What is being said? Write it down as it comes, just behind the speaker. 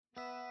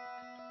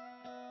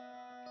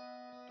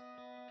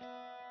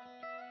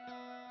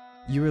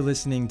You are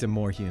listening to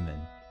More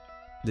Human,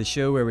 the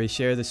show where we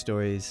share the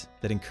stories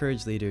that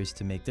encourage leaders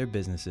to make their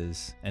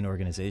businesses and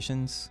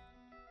organizations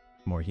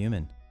more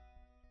human.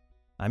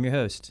 I'm your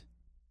host,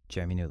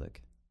 Jeremy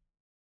Newlick.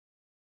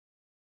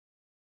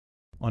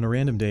 On a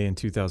random day in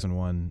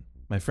 2001,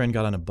 my friend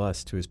got on a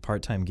bus to his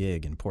part-time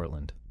gig in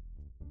Portland.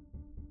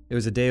 It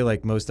was a day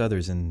like most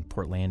others in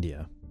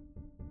Portlandia,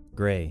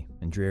 gray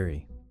and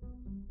dreary.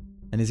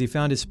 And as he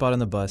found his spot on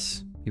the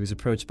bus, he was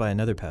approached by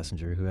another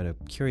passenger who had a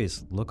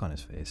curious look on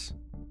his face.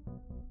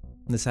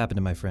 And this happened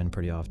to my friend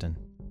pretty often.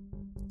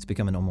 It's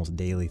become an almost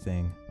daily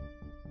thing.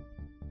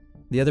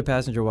 The other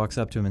passenger walks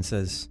up to him and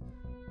says,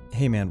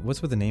 "Hey man,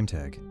 what's with the name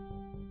tag?"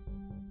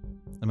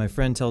 And my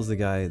friend tells the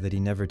guy that he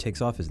never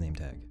takes off his name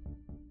tag.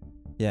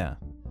 Yeah.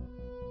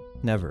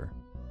 Never.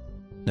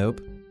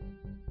 Nope.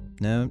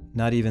 No,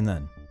 not even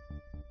then.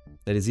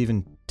 That is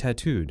even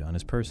tattooed on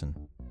his person.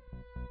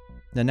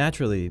 Now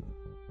naturally,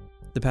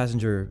 the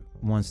passenger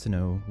wants to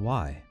know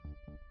why.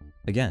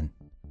 Again,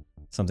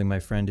 something my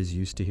friend is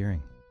used to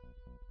hearing.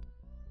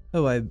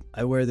 "Oh,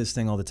 I wear this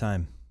thing all the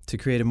time to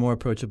create a more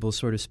approachable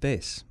sort of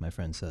space," my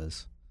friend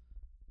says.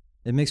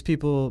 "It makes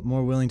people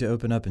more willing to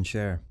open up and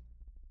share.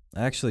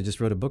 I actually just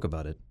wrote a book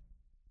about it."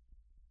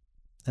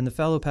 And the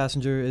fellow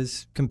passenger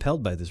is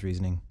compelled by this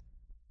reasoning.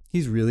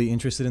 He's really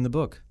interested in the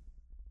book.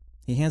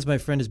 He hands my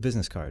friend his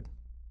business card.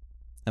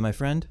 And my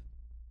friend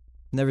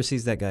never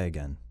sees that guy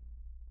again.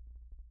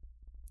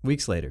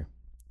 Weeks later,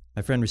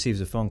 my friend receives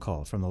a phone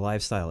call from the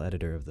lifestyle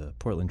editor of the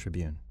Portland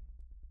Tribune.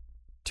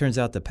 Turns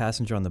out the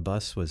passenger on the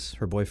bus was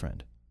her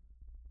boyfriend.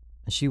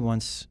 And she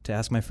wants to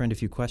ask my friend a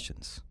few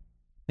questions,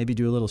 maybe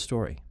do a little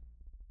story.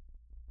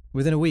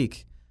 Within a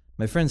week,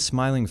 my friend's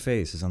smiling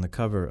face is on the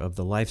cover of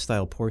the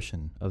lifestyle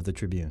portion of the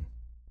Tribune.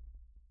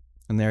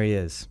 And there he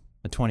is,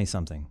 a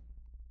 20-something,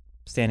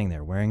 standing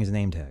there wearing his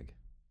name tag.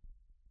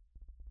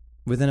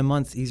 Within a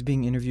month, he's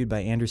being interviewed by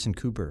Anderson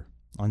Cooper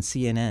on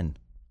CNN.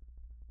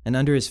 And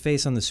under his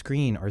face on the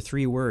screen are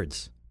 3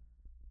 words: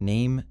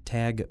 name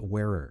tag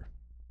wearer.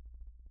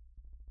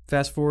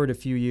 Fast forward a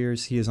few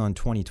years, he is on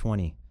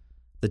 2020,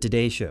 The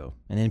Today Show,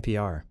 and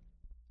NPR.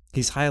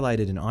 He's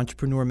highlighted in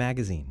Entrepreneur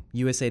Magazine,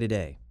 USA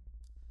Today.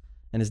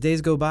 And as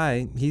days go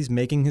by, he's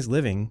making his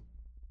living,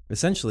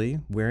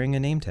 essentially wearing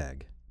a name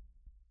tag.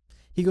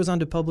 He goes on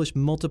to publish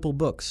multiple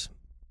books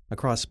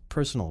across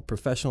personal,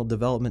 professional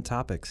development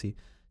topics. He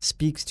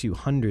speaks to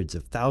hundreds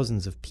of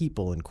thousands of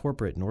people in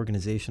corporate and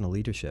organizational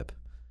leadership.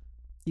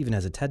 He even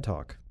has a TED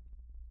Talk.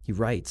 He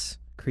writes,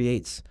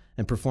 creates,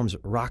 and performs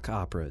rock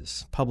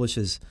operas,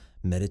 publishes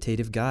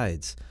meditative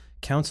guides,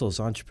 counsels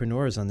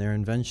entrepreneurs on their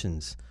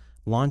inventions,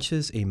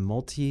 launches a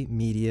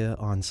multimedia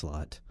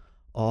onslaught,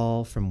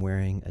 all from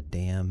wearing a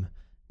damn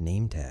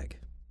name tag.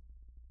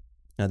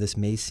 Now, this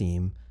may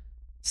seem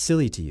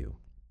silly to you,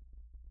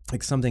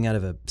 like something out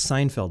of a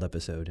Seinfeld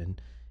episode,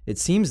 and it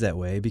seems that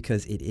way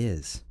because it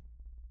is.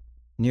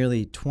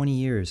 Nearly 20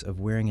 years of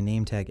wearing a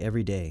name tag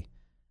every day,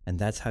 and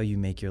that's how you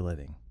make your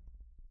living.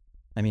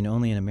 I mean,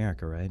 only in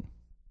America, right?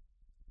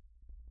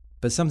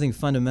 But something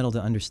fundamental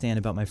to understand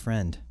about my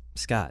friend,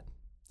 Scott,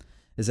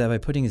 is that by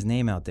putting his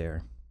name out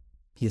there,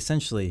 he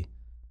essentially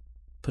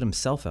put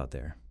himself out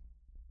there.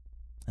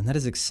 And that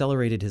has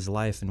accelerated his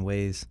life in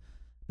ways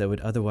that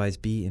would otherwise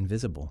be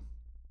invisible.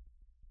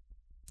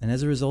 And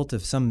as a result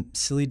of some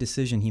silly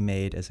decision he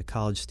made as a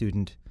college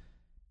student,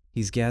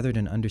 he's gathered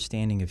an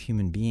understanding of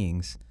human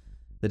beings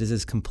that is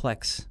as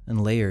complex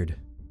and layered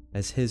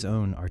as his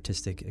own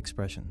artistic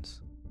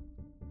expressions.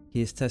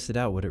 He has tested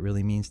out what it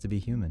really means to be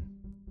human.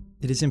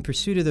 It is in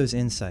pursuit of those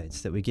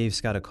insights that we gave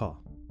Scott a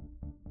call.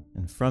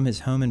 And from his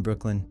home in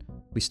Brooklyn,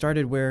 we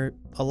started where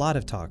a lot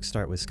of talks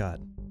start with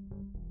Scott.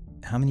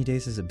 How many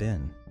days has it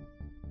been?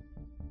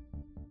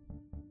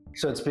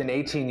 So it's been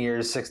 18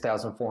 years,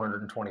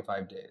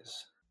 6,425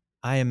 days.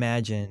 I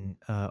imagine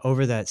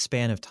over that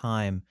span of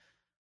time,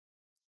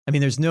 I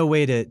mean, there's no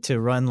way to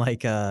run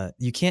like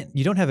you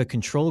don't have a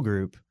control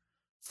group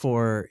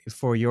for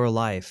your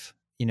life,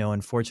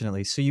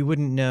 unfortunately. So you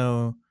wouldn't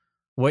know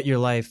what your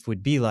life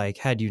would be like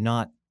had you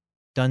not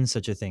done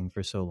such a thing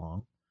for so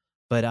long.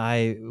 But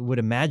I would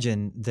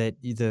imagine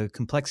that the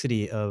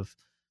complexity of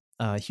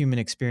human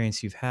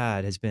experience you've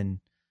had has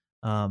been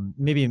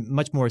maybe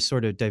much more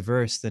sort of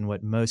diverse than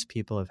what most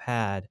people have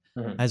had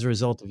as a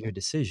result of your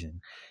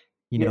decision.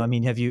 I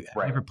mean, have you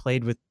ever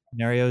played with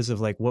scenarios of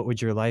like, what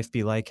would your life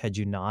be like had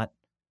you not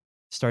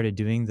started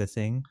doing the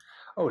thing?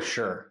 Oh,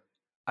 sure.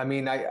 I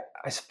mean, I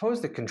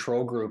suppose the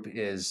control group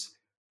is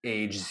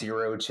age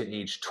 0 to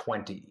age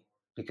 20,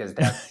 because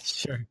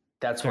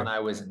that's when I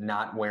was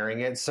not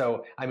wearing it.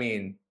 So, I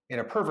mean, in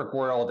a perfect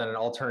world, in an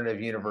alternative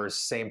universe,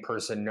 same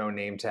person, no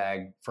name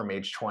tag from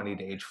age 20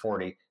 to age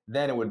 40,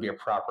 then it would be a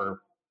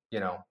proper,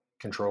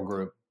 control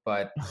group.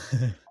 But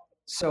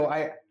so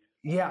I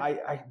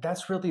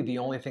that's really the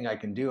only thing I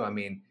can do. I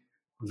mean,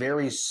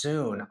 very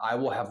soon I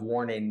will have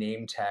worn a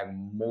name tag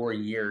more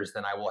years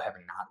than I will have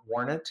not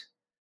worn it,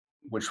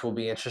 which will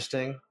be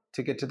interesting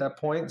to get to that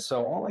point.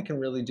 So all I can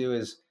really do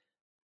is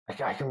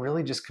I can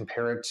really just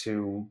compare it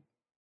to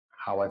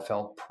how I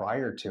felt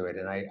prior to it.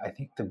 And I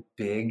think the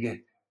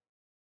big,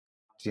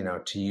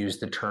 to use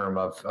the term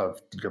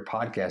of your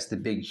podcast, the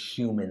big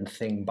human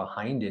thing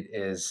behind it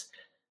is,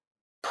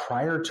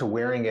 prior to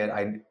wearing it,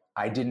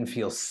 I didn't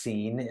feel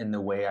seen in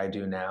the way I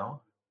do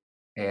now.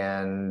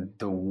 And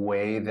the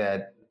way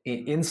that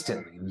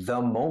instantly,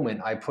 the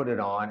moment I put it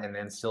on, and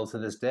then still to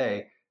this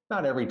day,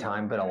 not every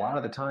time, but a lot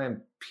of the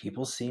time,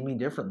 people see me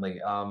differently,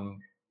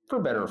 for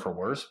better or for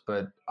worse.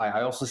 But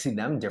I also see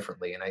them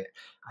differently. And I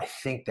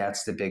think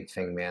that's the big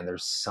thing, man.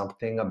 There's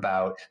something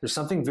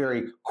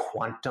very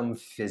quantum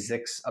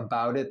physics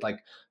about it. Like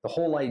the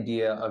whole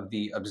idea of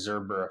the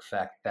observer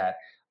effect, that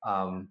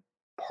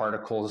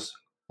particles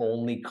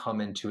only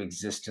come into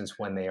existence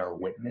when they are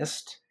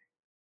witnessed.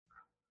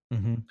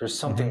 Mm-hmm. There's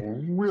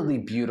something really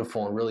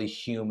beautiful and really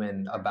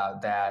human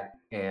about that.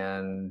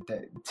 And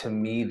to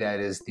me, that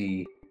is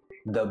the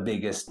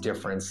biggest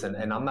difference.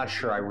 And I'm not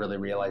sure I really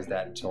realized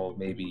that until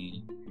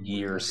maybe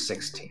year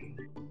 16.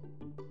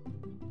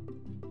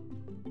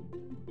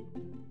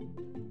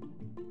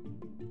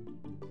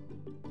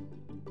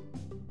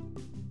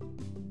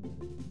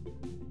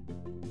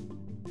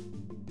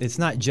 It's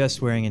not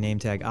just wearing a name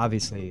tag,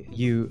 obviously.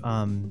 You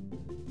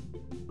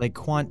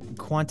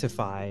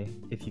quantify,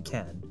 if you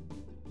can,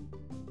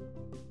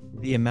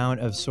 the amount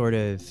of sort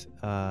of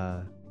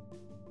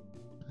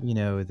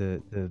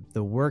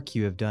the work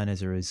you have done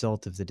as a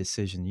result of the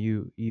decision.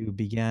 You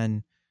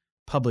began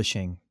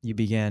publishing, you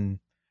began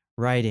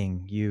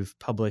writing, you've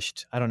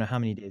published I don't know how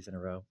many days in a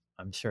row.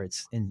 I'm sure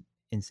it's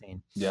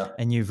insane. Yeah.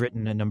 And you've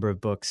written a number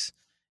of books.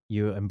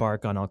 You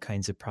embark on all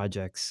kinds of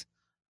projects.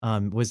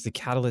 Was the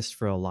catalyst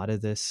for a lot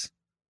of this?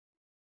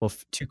 Well,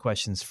 two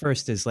questions.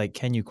 First is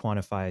can you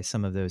quantify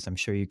some of those? I'm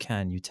sure you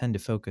can. You tend to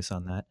focus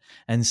on that.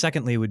 And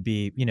secondly would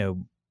be,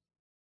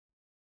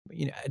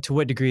 to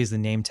what degree is the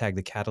name tag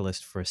the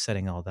catalyst for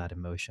setting all that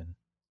in motion?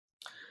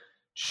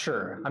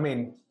 Sure. I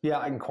mean, yeah,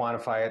 I can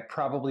quantify it.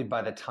 Probably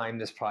by the time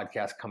this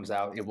podcast comes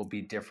out, it will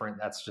be different.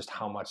 That's just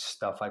how much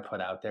stuff I put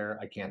out there.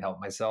 I can't help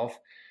myself.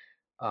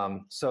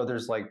 So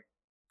there's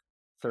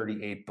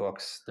 38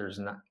 books. There's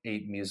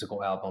 8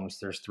 musical albums.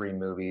 There's 3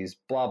 movies,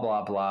 blah,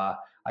 blah, blah.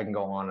 I can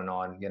go on and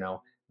on,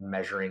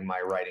 measuring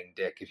my writing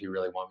dick if you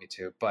really want me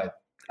to. But,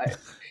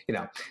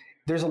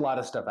 there's a lot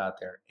of stuff out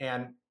there.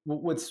 And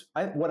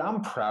what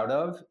I'm proud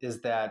of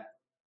is that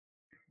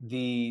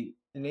the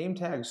name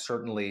tag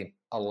certainly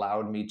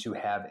allowed me to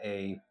have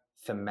a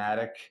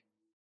thematic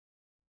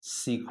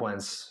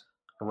sequence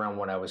around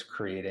what I was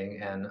creating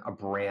and a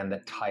brand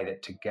that tied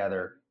it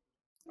together.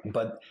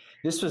 But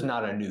this was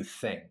not a new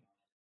thing.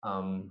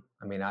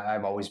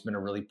 I've always been a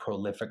really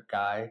prolific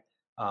guy.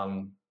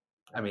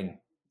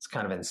 It's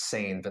kind of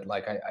insane, but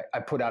I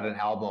put out an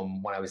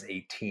album when I was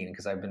 18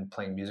 because I've been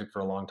playing music for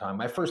a long time.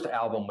 My first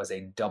album was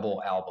a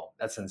double album.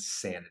 That's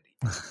insanity.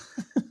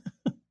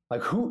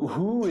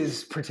 Who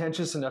is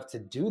pretentious enough to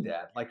do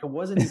that? It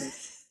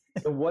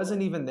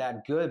wasn't even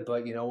that good,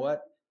 but you know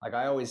what?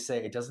 I always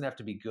say, it doesn't have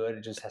to be good.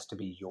 It just has to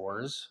be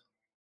yours.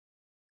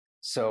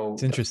 So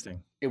it's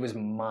interesting. It was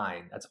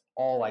mine. That's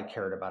all I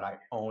cared about. I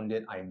owned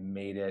it. I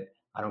made it.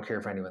 I don't care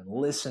if anyone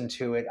listened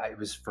to it. It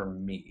was for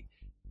me.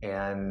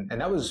 And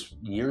that was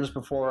years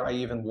before I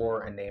even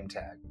wore a name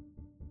tag.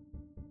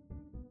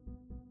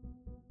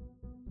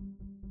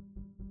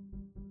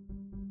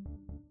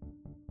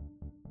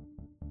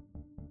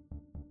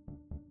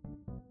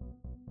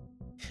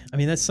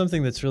 That's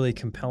something that's really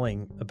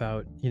compelling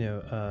about,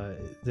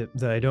 that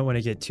I don't want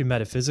to get too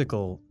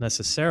metaphysical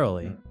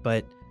necessarily,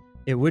 but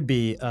it would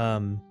be, I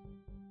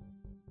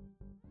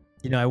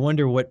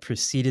wonder what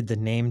preceded the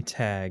name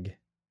tag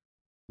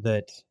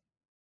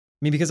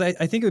because I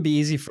think it would be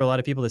easy for a lot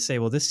of people to say,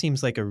 well, this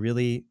seems like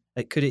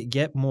could it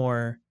get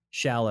more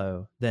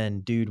shallow than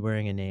dude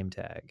wearing a name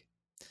tag?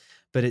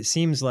 But it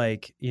seems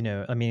like,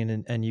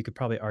 and you could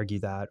probably argue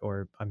that,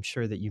 or I'm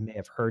sure that you may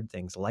have heard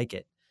things like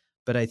it.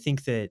 But I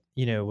think that,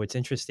 what's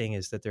interesting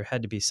is that there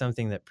had to be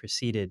something that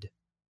preceded.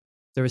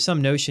 There was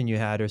some notion you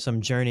had or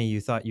some journey you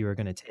thought you were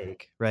going to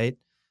take, right?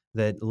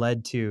 That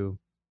led to,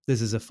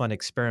 this is a fun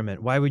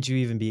experiment. Why would you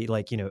even be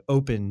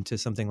open to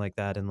something like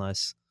that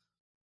unless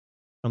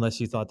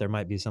you thought there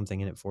might be something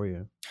in it for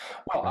you?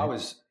 Well,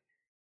 right?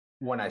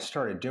 When I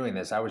started doing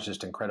this, I was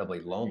just incredibly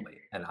lonely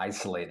and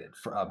isolated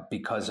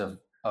because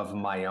of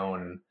my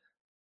own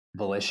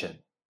volition.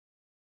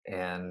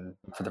 And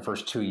for the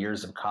first 2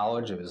 years of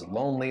college, it was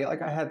lonely.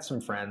 I had some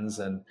friends,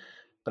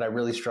 but I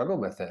really struggled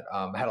with it.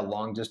 I had a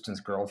long distance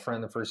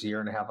girlfriend the first year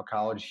and a half of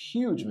college,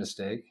 huge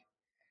mistake,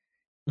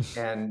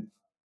 and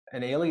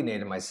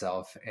alienated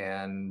myself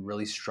and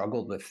really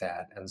struggled with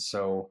that. And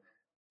so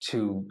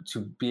to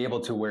be able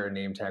to wear a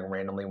name tag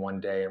randomly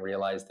one day and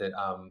realize that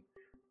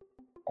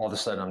all of a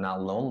sudden I'm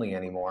not lonely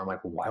anymore. I'm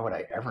like, why would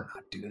I ever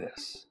not do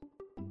this?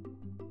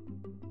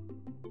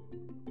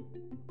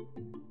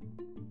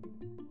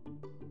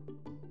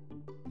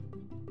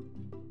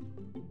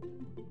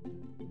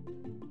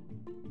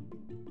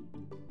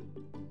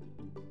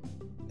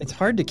 It's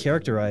hard to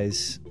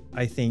characterize,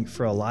 I think,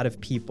 for a lot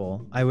of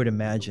people, I would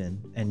imagine,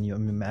 and you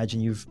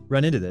imagine you've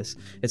run into this.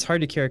 It's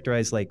hard to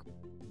characterize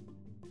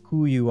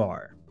who you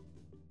are.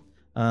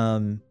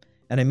 And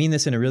I mean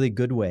this in a really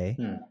good way,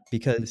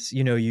 because,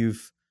 you know, you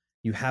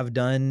have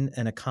done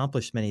and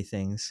accomplished many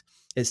things.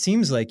 It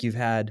seems like you've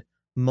had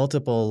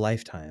multiple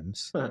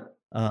lifetimes,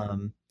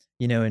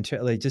 you know,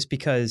 like, just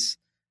because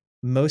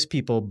most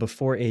people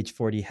before age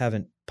 40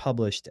 haven't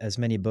published as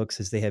many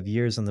books as they have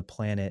years on the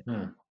planet.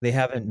 They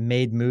haven't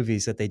made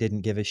movies that they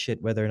didn't give a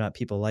shit whether or not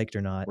people liked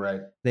or not.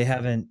 Right. They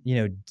haven't, you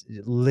know,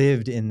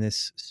 lived in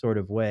this sort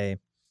of way.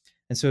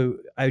 And so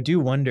I do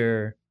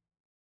wonder,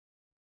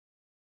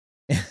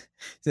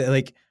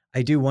 like,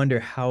 I do wonder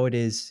how it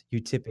is you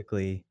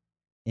typically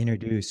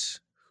introduce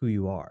who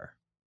you are.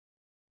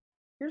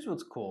 Here's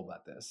what's cool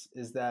about this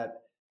is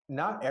that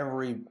not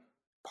every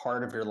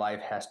part of your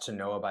life has to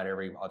know about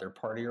every other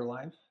part of your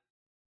life.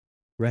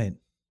 Right.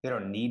 They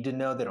don't need to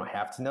know. They don't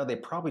have to know. They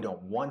probably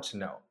don't want to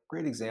know.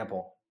 Great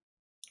example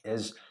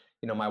is,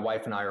 you know, my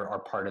wife and I are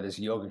part of this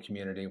yoga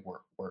community.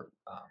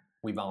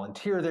 We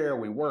volunteer there.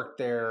 We work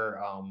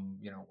there.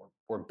 You know,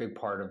 we're a big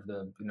part of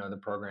the, you know, the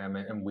program,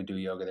 and we do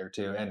yoga there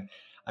too. And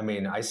I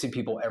mean, I see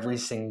people every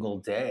single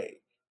day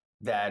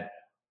that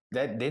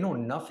they know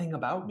nothing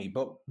about me,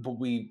 but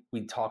we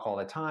talk all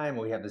the time.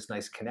 We have this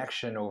nice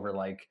connection over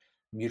like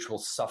mutual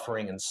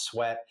suffering and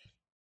sweat,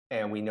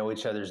 and we know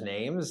each other's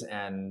names,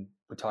 and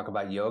we talk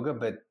about yoga,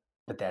 but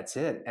that's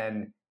it.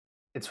 And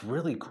it's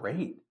really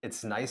great.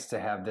 It's nice to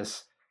have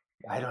this.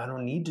 I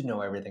don't need to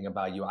know everything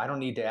about you. I don't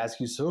need to ask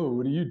you, so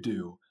what do you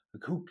do?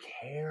 Like, who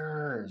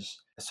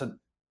cares? So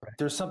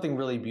there's something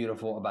really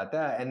beautiful about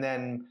that. And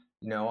then,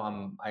 you know,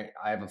 I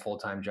have a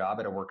full-time job.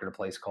 I work at a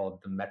place called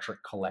the Metric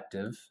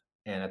Collective,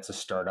 and it's a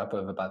startup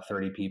of about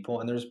 30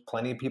 people. And there's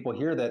plenty of people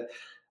here that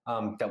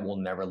that will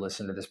never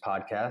listen to this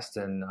podcast,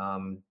 and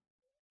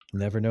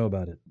never know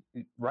about it.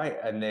 Right.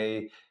 And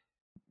they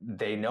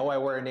know I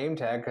wear a name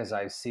tag because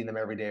I see them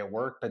every day at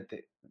work, but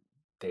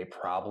they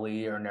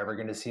probably are never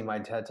going to see my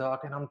TED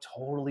Talk. And I'm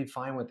totally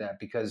fine with that,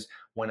 because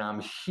when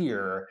I'm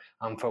here,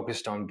 I'm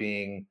focused on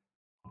being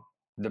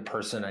the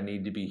person I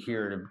need to be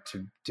here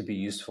to be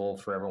useful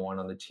for everyone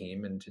on the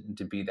team, and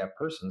to be that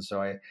person.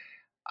 So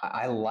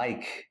I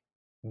like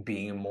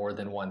being more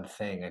than one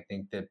thing. I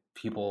think that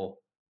people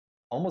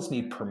almost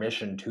need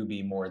permission to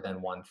be more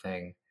than one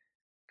thing,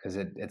 because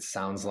it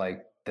sounds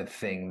like the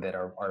thing that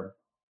our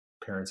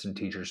parents and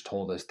teachers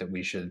told us that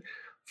we should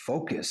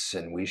focus,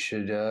 and we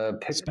should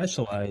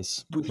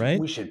specialize, right?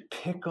 We should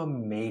pick a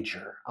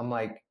major. I'm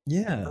like,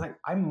 yeah,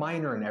 I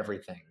minor in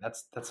everything.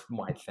 That's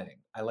my thing.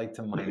 I like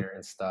to minor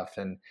in stuff,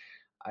 and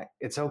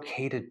it's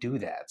okay to do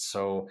that.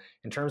 So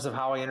in terms of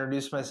how I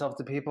introduce myself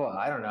to people,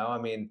 I don't know. I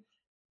mean,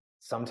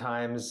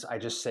 sometimes I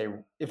just say,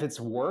 if it's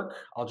work,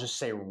 I'll just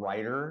say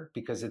writer,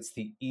 because it's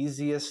the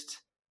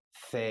easiest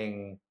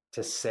thing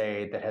to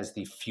say that has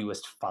the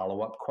fewest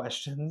follow-up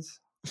questions.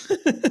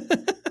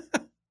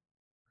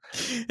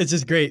 It's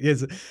just great.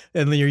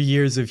 And your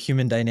years of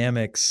human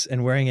dynamics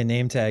and wearing a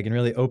name tag and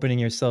really opening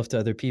yourself to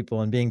other people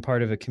and being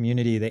part of a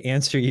community, the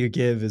answer you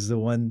give is the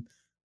one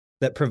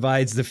that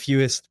provides the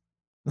fewest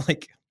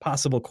like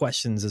possible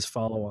questions as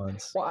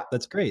follow-ons. Well,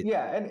 that's great.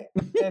 Yeah.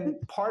 And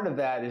part of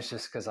that is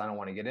just because I don't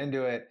want to get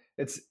into it.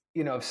 It's,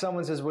 you know, if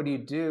someone says, what do you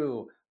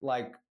do?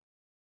 Like,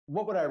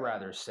 what would I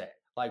rather say?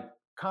 Like,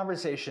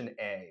 conversation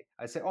A,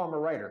 I say, oh, I'm a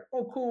writer.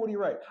 Oh, cool. What do you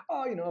write?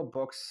 Oh, you know,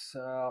 books,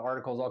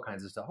 articles, all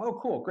kinds of stuff. Oh,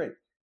 cool. Great.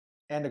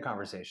 End of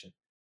conversation.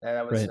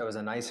 That was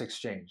a nice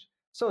exchange.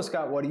 So,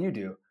 Scott, what do you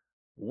do?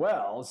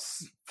 Well,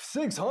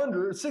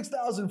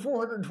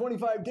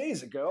 6,425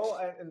 days ago.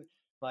 And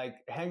like,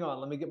 hang on,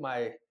 let me get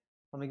my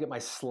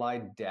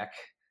slide deck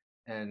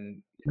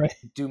and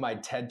do my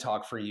TED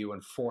Talk for you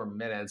in 4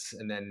 minutes,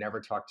 and then never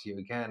talk to you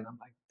again. I'm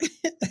like,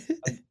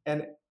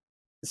 and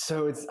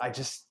so I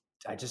just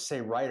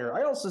say writer.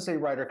 I also say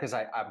writer because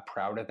I'm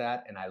proud of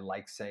that, and I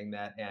like saying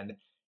that, and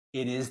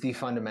it is the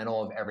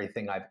fundamental of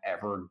everything I've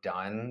ever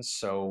done.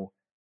 So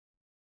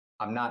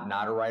I'm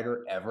not a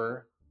writer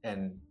ever,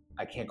 and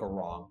I can't go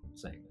wrong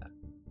saying that.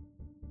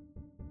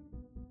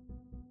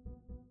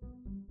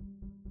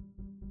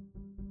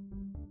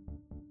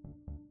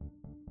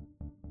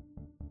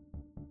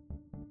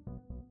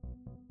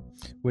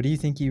 What do you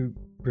think you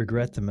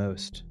regret the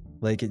most?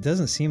 Like, it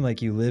doesn't seem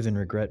like you live in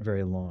regret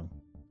very long.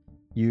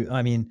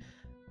 I mean,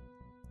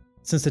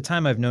 since the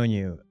time I've known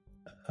you,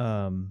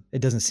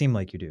 it doesn't seem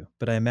like you do,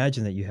 but I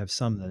imagine that you have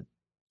something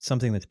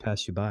that's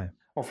passed you by.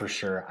 Oh, for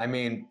sure. I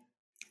mean,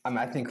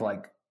 I think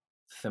like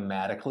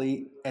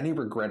thematically, any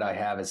regret I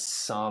have is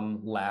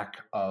some lack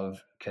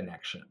of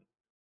connection.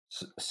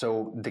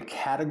 So the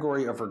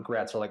category of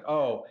regrets are like,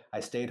 oh,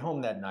 I stayed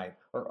home that night,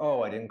 or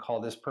oh, I didn't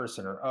call this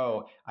person, or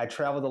oh, I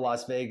traveled to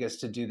Las Vegas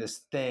to do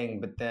this thing,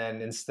 but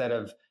then instead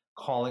of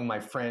calling my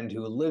friend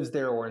who lives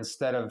there, or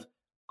instead of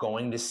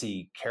going to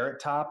see Carrot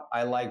Top,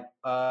 I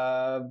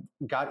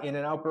got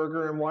In-N-Out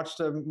Burger and watched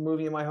a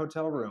movie in my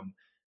hotel room.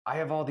 I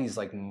have all these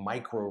like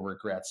micro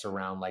regrets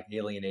around like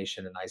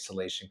alienation and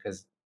isolation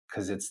because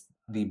it's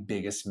the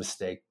biggest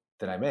mistake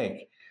that I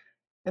make.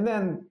 And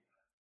then,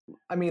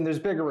 I mean, there's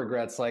bigger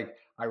regrets. Like,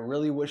 I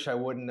really wish I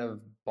wouldn't have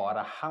bought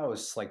a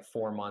house like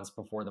 4 months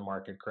before the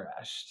market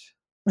crashed.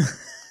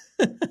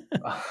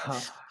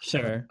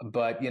 Sure.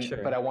 But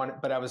Sure.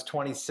 but I was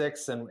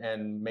 26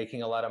 and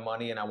making a lot of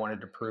money, and I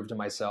wanted to prove to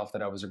myself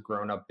that I was a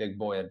grown up big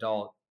boy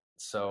adult.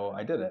 So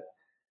I did it.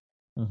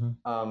 Hmm.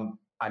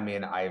 I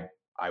mean, I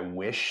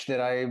wish that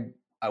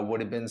I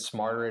would have been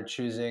smarter at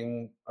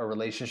choosing a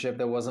relationship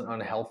that wasn't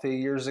unhealthy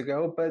years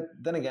ago. But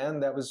then again,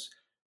 that was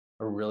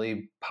a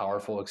really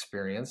powerful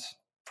experience,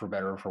 for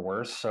better or for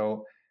worse.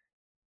 So,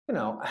 you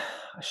know,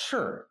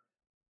 sure,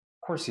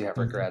 of course you have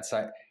Hmm. regrets.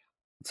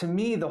 To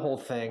me, the whole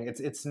thing,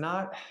 it's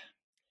not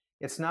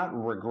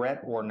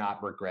regret or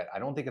not regret. I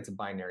don't think it's a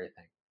binary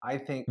thing. I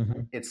think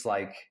Hmm. it's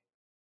like,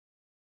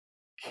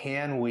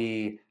 can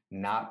we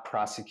not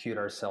prosecute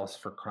ourselves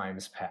for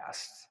crimes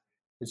past?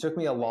 It took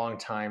me a long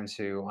time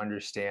to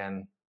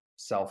understand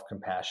self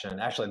compassion.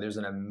 Actually, there's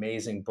an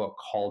amazing book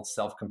called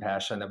Self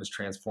Compassion that was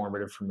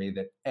transformative for me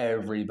that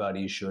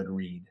everybody should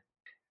read.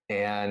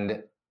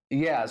 And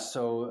yeah,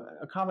 so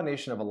a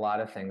combination of a lot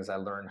of things, I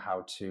learned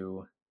how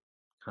to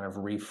kind of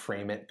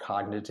reframe it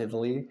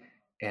cognitively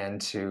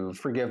and to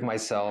forgive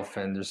myself.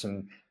 And there's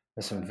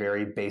some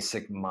very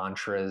basic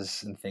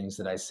mantras and things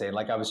that I say.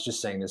 Like I was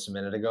just saying this a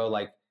minute ago,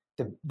 like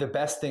the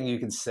best thing you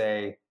can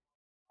say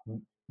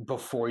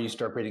before you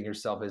start rating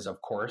yourself is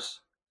of course.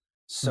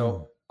 Mm.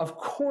 So of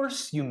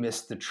course you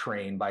missed the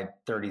train by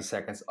 30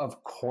 seconds.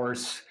 Of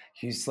course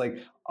he's like,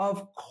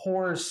 of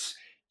course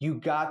you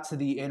got to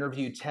the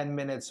interview 10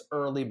 minutes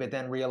early, but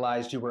then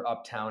realized you were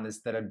uptown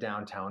instead of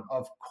downtown.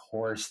 Of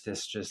course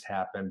this just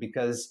happened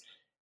because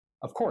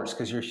of course,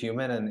 because you're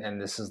human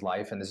and this is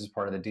life and this is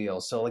part of the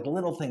deal. So like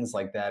little things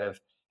like that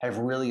have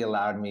really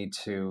allowed me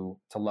to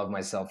love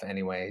myself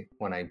anyway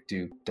when I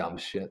do dumb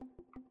shit.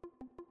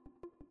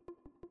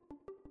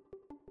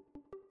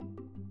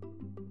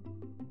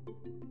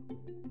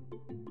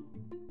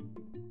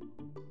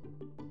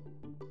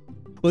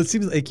 Well, it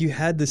seems like you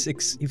had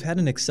you've had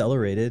an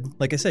accelerated,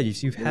 like I said,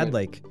 you've had Right.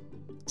 like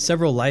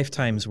several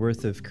lifetimes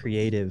worth of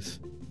creative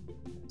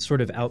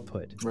sort of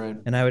output. Right.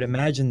 And I would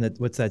imagine that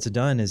what that's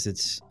done is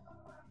it's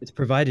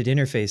provided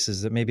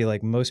interfaces that maybe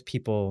like most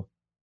people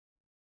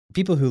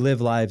who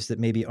live lives that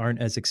maybe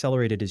aren't as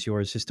accelerated as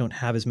yours just don't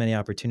have as many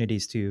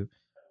opportunities to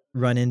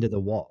run into the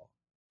wall.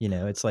 You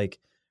know, it's like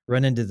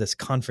run into this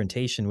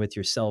confrontation with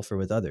yourself or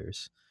with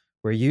others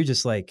where you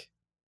just like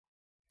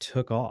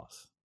took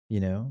off, you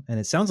know? And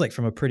it sounds like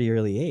from a pretty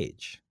early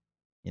age,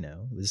 you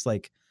know, it was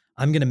like,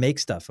 I'm going to make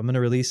stuff. I'm going to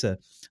release a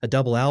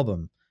double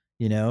album,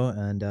 you know,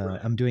 and Right.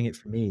 I'm doing it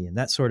for me. And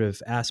that sort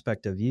of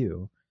aspect of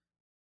you,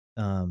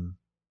 um,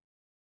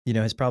 you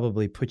know, has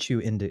probably put you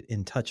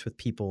in touch with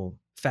people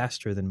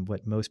faster than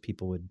what most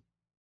people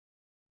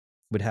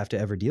would have to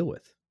ever deal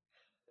with,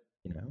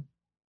 you know?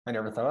 I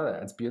never thought of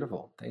that. It's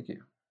beautiful. Thank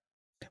you.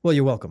 Well,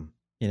 you're welcome.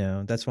 You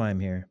know, that's why I'm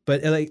here.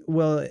 But like,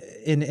 well,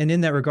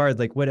 in that regard,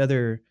 like what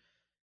other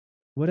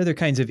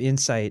kinds of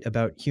insight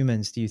about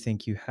humans do you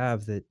think you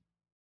have that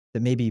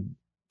maybe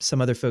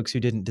some other folks who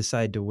didn't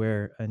decide to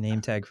wear a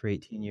name tag for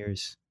 18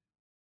 years,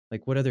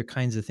 like what other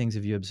kinds of things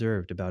have you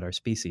observed about our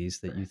species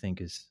that you think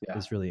Yeah.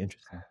 is really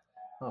interesting?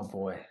 Oh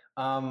boy.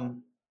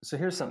 So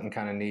here's something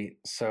kind of neat.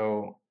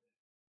 So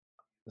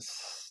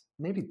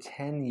maybe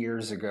 10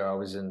 years ago, I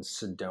was in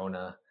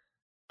Sedona,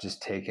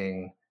 just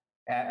taking,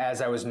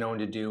 as I was known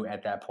to do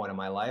at that point in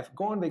my life,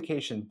 go on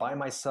vacation by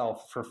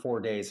myself for 4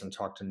 days and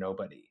talk to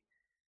nobody,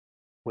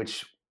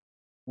 which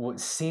would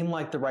seem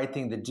like the right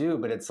thing to do,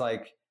 but it's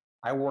like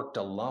I worked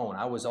alone.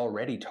 I was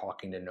already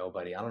talking to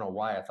nobody. I don't know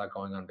why I thought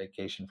going on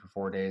vacation for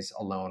 4 days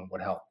alone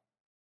would help.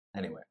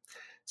 Anyway,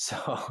 so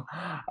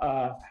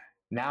uh,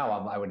 now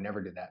I would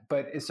never do that.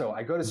 But so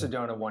I go to Mm.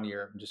 Sedona one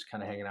year, just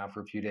kind of hanging out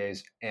for a few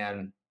days,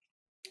 and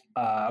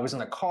I was in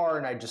the car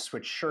and I just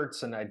switched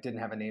shirts and I didn't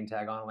have a name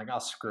tag on. I'm like, I'll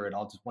screw it.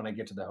 I'll just when I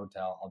get to the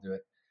hotel, I'll do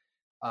it.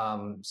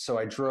 So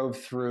I drove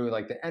through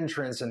like the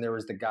entrance, and there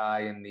was the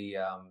guy in the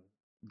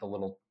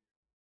little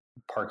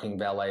parking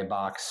valet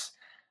box.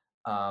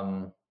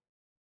 Um,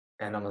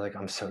 and I'm like,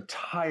 I'm so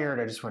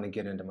tired. I just want to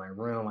get into my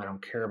room. I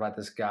don't care about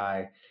this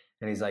guy.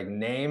 And he's like,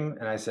 name?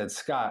 And I said,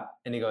 Scott.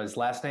 And he goes,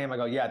 last name? I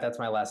go, yeah, that's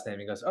my last name.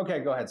 He goes, okay,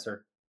 go ahead,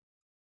 sir.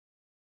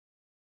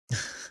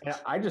 And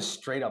I just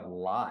straight up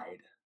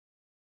lied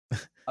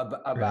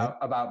Right.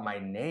 about my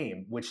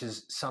name, which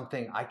is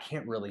something I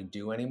can't really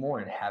do anymore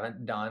and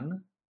haven't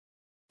done.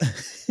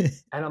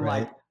 And I'm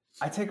like, Right.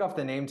 I take off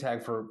the name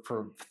tag for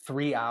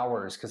 3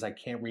 hours because I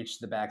can't reach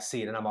the back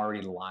seat, and I'm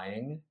already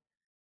lying.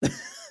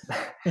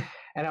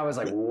 And I was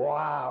like,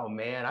 wow,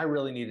 man, I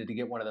really needed to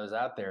get one of those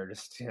out there,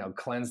 just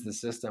cleanse the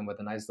system with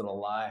a nice little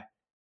lie.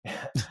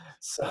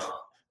 so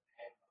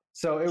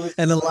so it was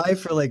And alive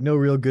for like no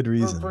real good for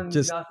reason.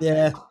 Just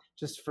yeah, nothing,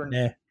 just for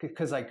nah,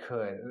 because I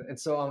could. And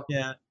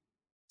yeah.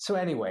 so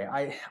anyway,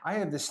 I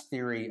have this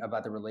theory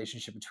about the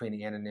relationship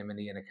between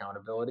anonymity and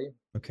accountability,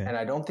 Okay. and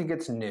I don't think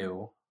it's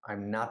new.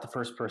 I'm not the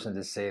first person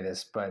to say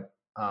this, but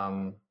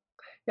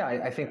yeah,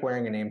 I think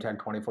wearing a name tag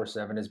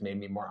 24/7 has made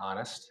me more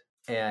honest.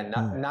 And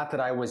Mm. not that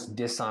I was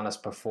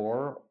dishonest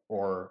before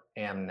or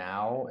am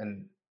now,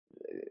 and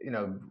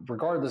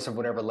regardless of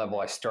whatever level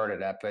I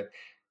started at, but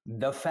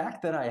the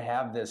fact that I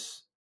have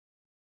this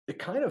it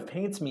kind of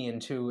paints me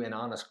into an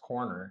honest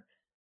corner.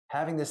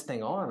 Having this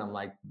thing on, I'm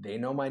like, they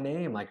know my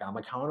name, like I'm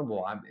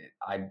accountable.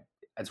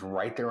 It's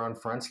right there on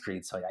Front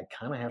Street, so I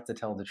kind of have to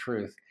tell the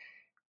truth.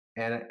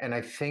 And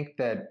I think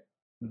that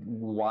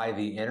why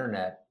the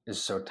internet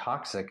is so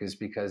toxic is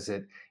because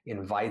it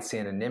invites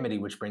anonymity,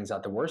 which brings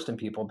out the worst in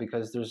people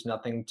because there's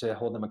nothing to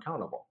hold them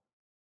accountable.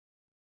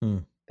 Hmm.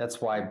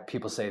 That's why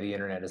people say the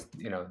internet is,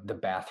 the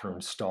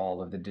bathroom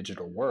stall of the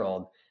digital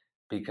world,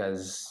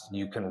 because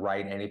you can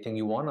write anything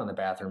you want on the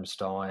bathroom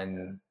stall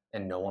and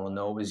no one will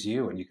know it was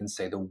you, and you can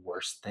say the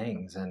worst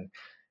things,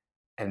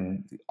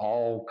 and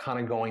all kind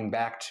of going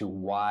back to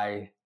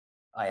why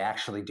I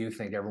actually do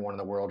think everyone in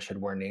the world should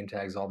wear name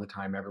tags all the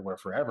time, everywhere,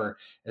 forever,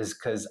 is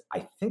because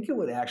I think it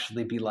would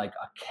actually be like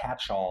a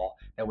catch-all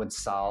that would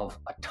solve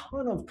a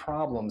ton of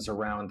problems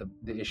around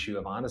the issue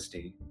of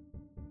honesty.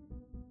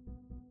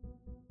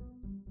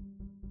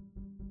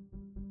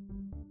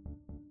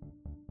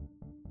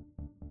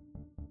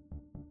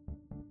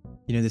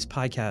 This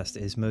podcast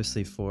is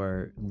mostly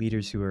for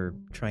leaders who are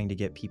trying to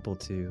get people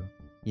to,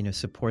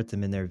 support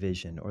them in their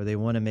vision, or they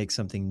want to make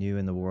something new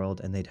in the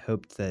world, and they'd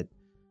hoped that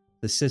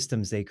the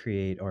systems they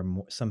create are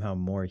somehow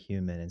more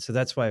human. And so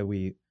that's why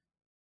we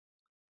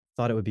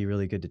thought it would be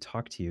really good to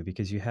talk to you,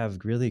 because you have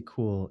really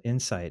cool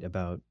insight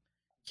about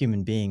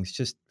human beings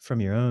just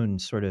from your own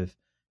sort of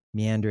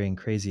meandering,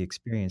 crazy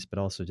experience, but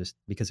also just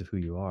because of who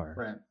you are.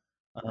 Right.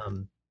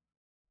 Um,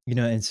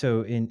 and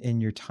so in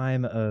your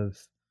time of,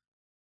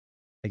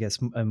 I guess,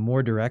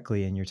 more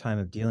directly in your time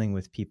of dealing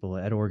with people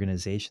at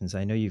organizations,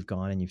 I know you've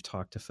gone and you've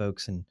talked to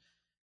folks, and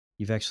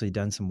you've actually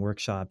done some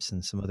workshops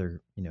and some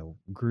other,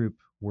 group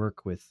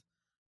work with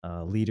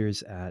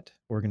leaders at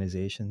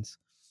organizations.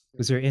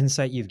 Was there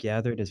insight you've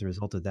gathered as a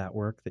result of that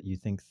work that you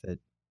think that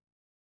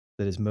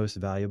is most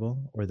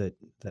valuable, or that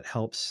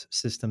helps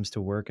systems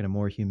to work in a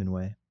more human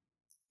way?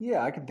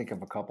 Yeah, I can think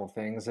of a couple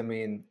things. I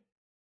mean,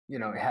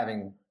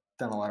 having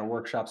done a lot of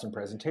workshops and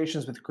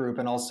presentations with the group,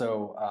 and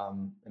also,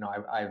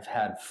 I've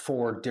had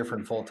 4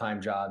 different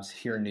full-time jobs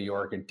here in New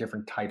York at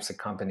different types of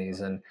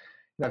companies, and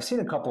I've seen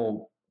a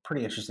couple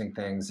pretty interesting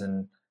things.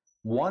 And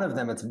one of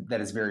them that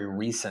is very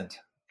recent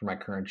for my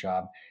current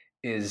job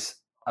is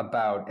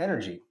about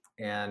energy.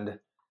 And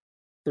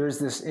there's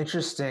this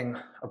interesting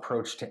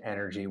approach to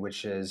energy,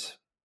 which is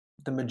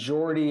the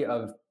majority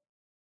of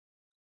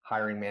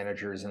hiring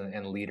managers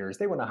and leaders,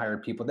 they want to hire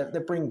people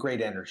that bring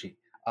great energy,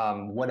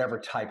 whatever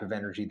type of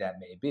energy that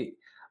may be,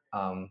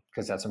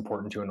 because that's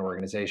important to an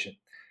organization.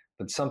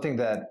 But something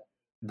that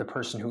the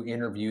person who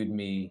interviewed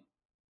me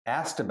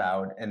asked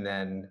about, and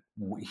then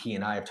he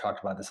and I have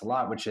talked about this a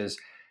lot, which is,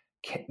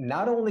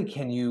 not only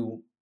can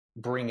you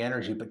bring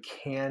energy, but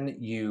can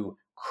you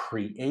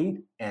create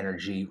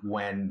energy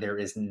when there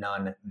is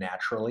none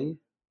naturally?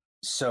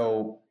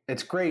 So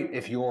it's great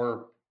if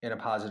you're in a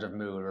positive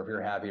mood, or if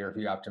you're happy, or if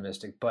you're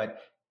optimistic, but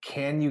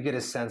can you get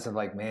a sense of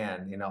like,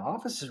 man,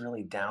 office is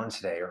really down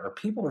today, or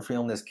people are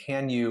feeling this?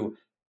 Can you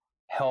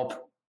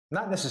help,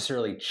 not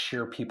necessarily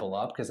cheer people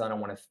up, because I don't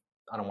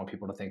want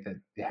people to think that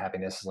the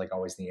happiness is like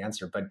always the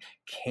answer, but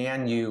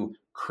can you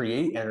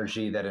create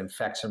energy that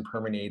infects and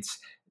permeates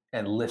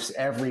and lifts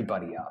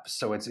everybody up?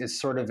 So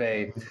it's sort of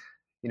a,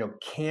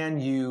 can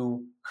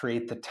you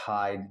create the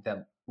tide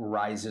that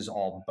rises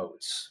all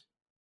boats?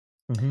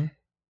 Mm-hmm.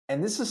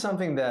 And this is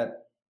something that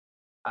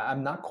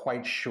I'm not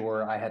quite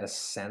sure I had a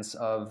sense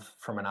of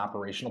from an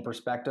operational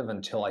perspective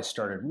until I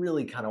started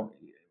really kind of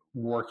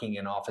working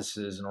in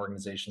offices and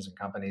organizations and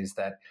companies,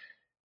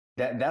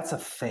 that's a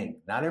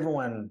thing. Not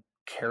everyone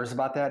cares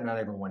about that. Not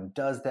everyone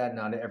does that.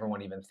 Not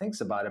everyone even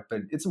thinks about it,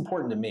 but it's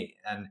important to me.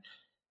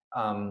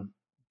 And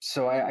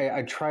so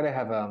I try to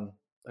have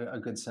a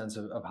good sense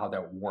of how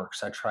that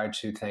works. I try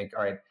to think,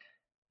 all right,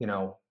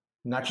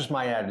 not just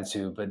my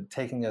attitude, but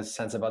taking a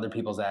sense of other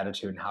people's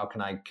attitude, and how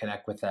can I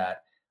connect with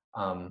that,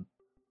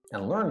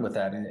 and learn with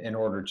that in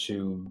order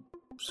to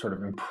sort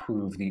of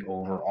improve the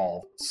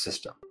overall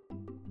system.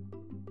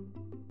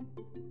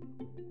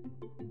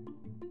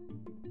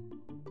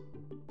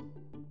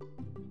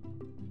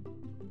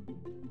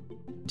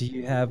 Do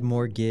you have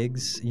more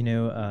gigs,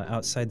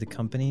 outside the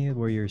company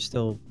where you're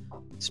still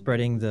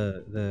spreading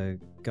the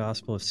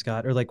gospel of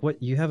Scott, or like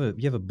what you have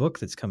a book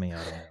that's coming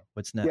out now?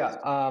 What's next? Yeah,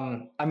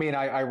 I mean,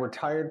 I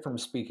retired from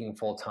speaking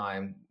full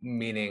time,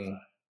 meaning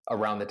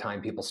around the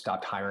time people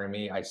stopped hiring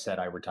me, I said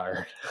I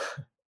retired.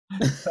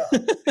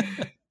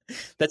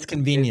 That's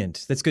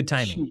convenient. That's good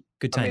timing.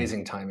 Good timing.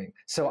 Amazing timing.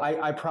 So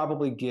I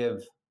probably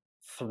give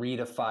 3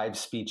 to 5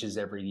 speeches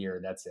every year.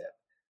 That's it.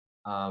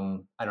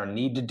 I don't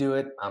need to do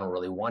it. I don't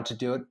really want to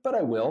do it, but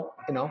I will.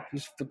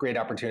 If the great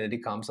opportunity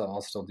comes,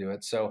 I'll still do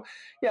it. So,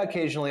 yeah,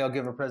 occasionally I'll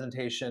give a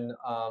presentation,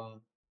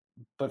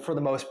 but for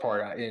the most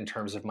part, in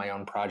terms of my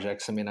own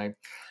projects, I mean, I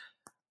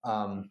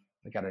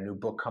got a new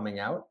book coming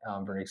out.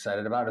 I'm very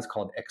excited about it. It's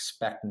called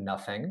Expect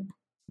Nothing.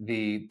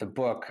 The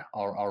book,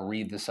 I'll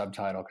read the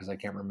subtitle because I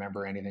can't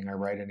remember anything I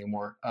write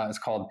anymore. It's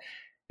called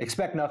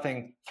Expect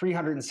Nothing,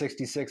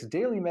 366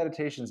 Daily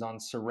Meditations on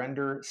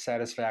Surrender,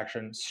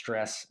 Satisfaction,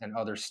 Stress, and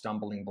Other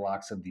Stumbling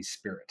Blocks of the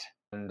Spirit.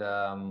 And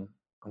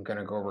I'm going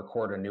to go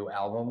record a new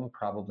album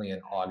probably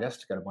in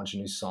August. Got a bunch of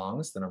new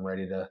songs that I'm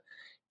ready to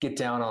get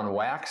down on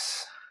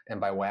wax. And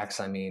by wax,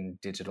 I mean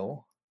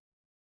digital.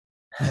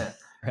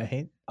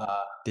 Right?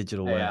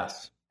 Digital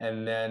wax.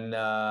 And then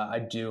I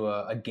do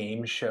a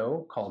game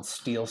show called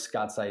Steal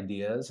Scott's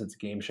Ideas. It's a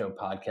game show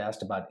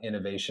podcast about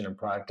innovation and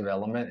product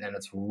development, and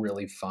it's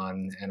really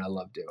fun, and I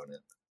love doing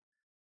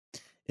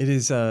it. It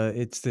is.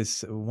 It's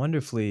this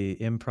wonderfully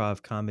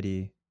improv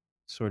comedy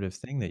sort of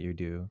thing that you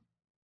do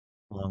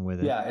along with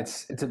it. Yeah,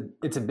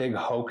 it's a big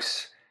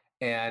hoax,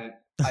 and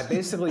I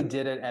basically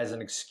did it as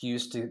an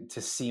excuse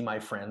to see my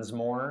friends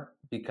more,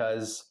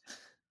 because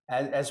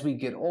as we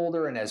get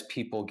older and as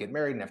people get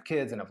married and have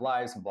kids and have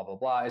lives and blah, blah,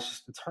 blah,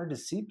 it's hard to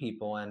see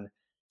people. And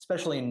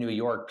especially in New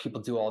York,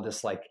 people do all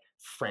this like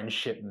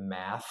friendship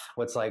math.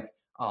 What's like,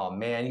 oh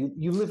man,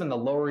 you live in the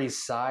Lower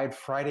East Side,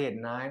 Friday at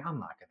 9, I'm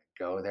not going to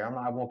go there.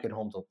 I won't get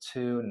home till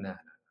 2. No.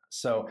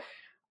 So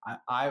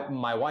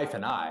my wife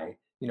and I,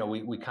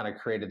 we kind of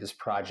created this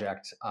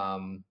project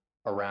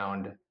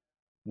around,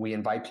 we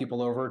invite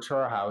people over to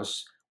our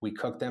house, we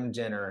cook them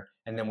dinner,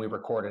 and then we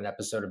record an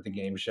episode of the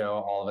game show,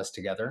 all of us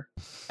together.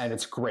 And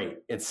it's great.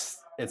 It's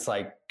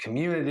like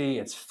community,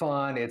 it's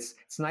fun. It's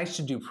nice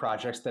to do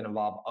projects that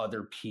involve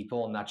other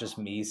people, not just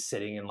me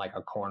sitting in like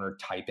a corner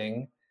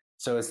typing.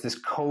 So it's this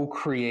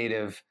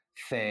co-creative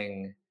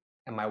thing.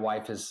 And my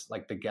wife is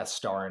like the guest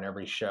star in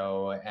every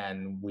show,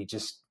 and we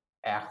just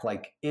act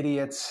like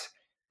idiots,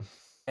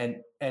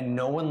 and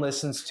no one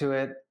listens to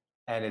it.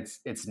 And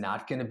it's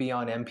not going to be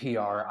on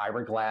NPR.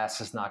 Ira Glass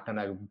is not going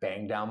to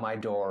bang down my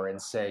door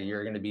and say,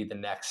 you're going to be the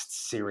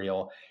next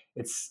Serial.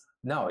 It's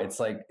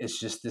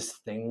just this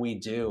thing we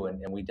do,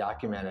 and we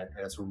document it.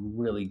 And it's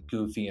really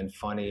goofy and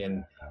funny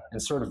and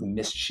sort of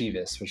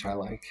mischievous, which I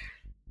like.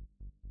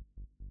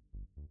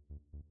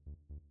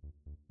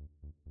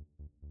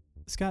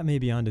 Scott may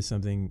be onto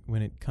something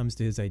when it comes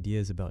to his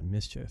ideas about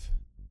mischief.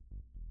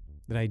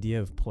 That idea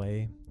of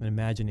play and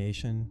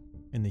imagination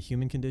in the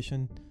human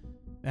condition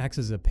acts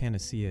as a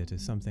panacea to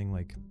something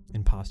like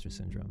imposter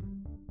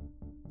syndrome.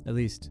 At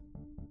least,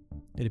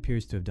 it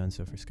appears to have done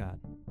so for Scott.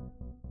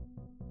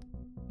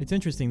 It's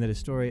interesting that a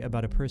story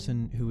about a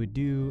person who would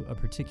do a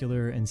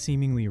particular and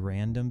seemingly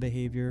random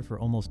behavior for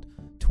almost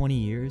 20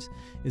 years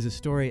is a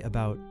story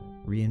about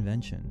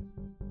reinvention.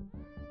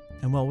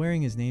 And while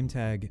wearing his name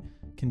tag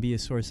can be a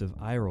source of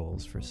eye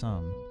rolls for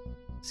some,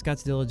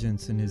 Scott's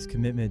diligence and his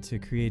commitment to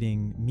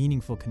creating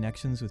meaningful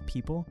connections with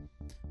people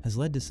has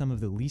led to some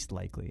of the least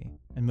likely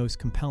and most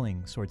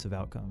compelling sorts of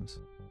outcomes.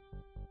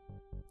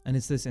 And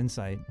it's this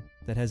insight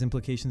that has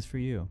implications for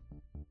you.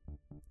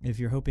 If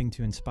you're hoping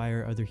to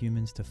inspire other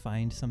humans to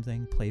find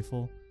something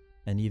playful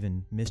and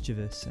even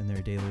mischievous in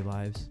their daily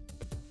lives,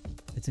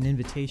 it's an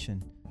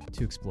invitation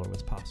to explore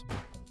what's possible.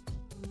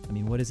 I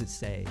mean, what does it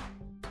say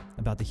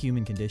about the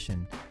human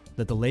condition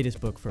that the latest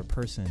book for a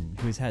person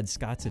who has had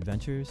Scott's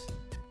adventures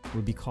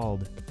would be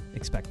called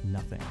Expect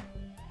Nothing?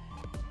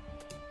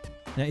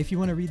 Now, if you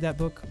want to read that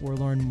book or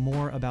learn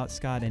more about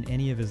Scott and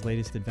any of his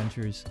latest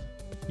adventures,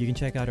 you can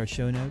check out our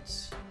show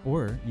notes,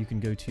 or you can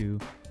go to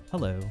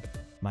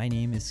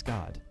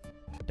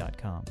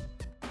hellomynameisscott.com.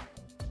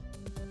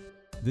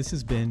 This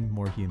has been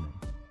More Human,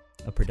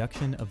 a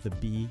production of the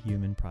Be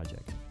Human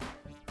Project.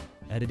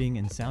 Editing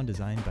and sound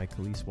design by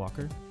Khalees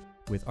Walker,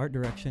 with art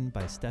direction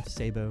by Steph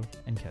Sabo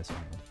and Kes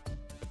Arnold.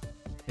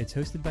 It's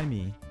hosted by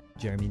me,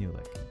 Jeremy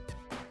Newlick.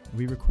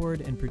 We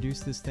record and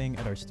produce this thing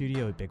at our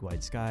studio at Big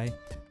Wide Sky,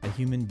 a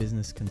human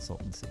business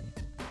consultancy.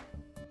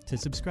 To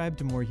subscribe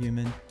to More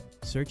Human,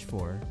 search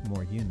for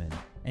More Human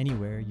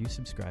anywhere you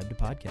subscribe to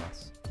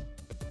podcasts.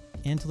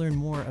 And to learn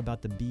more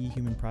about the Be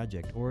Human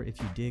Project, or if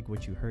you dig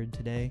what you heard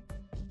today,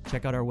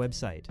 check out our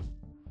website,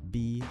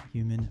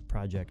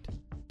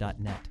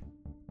 behumanproject.net,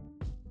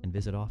 and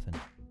visit often.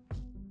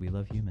 We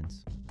love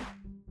humans.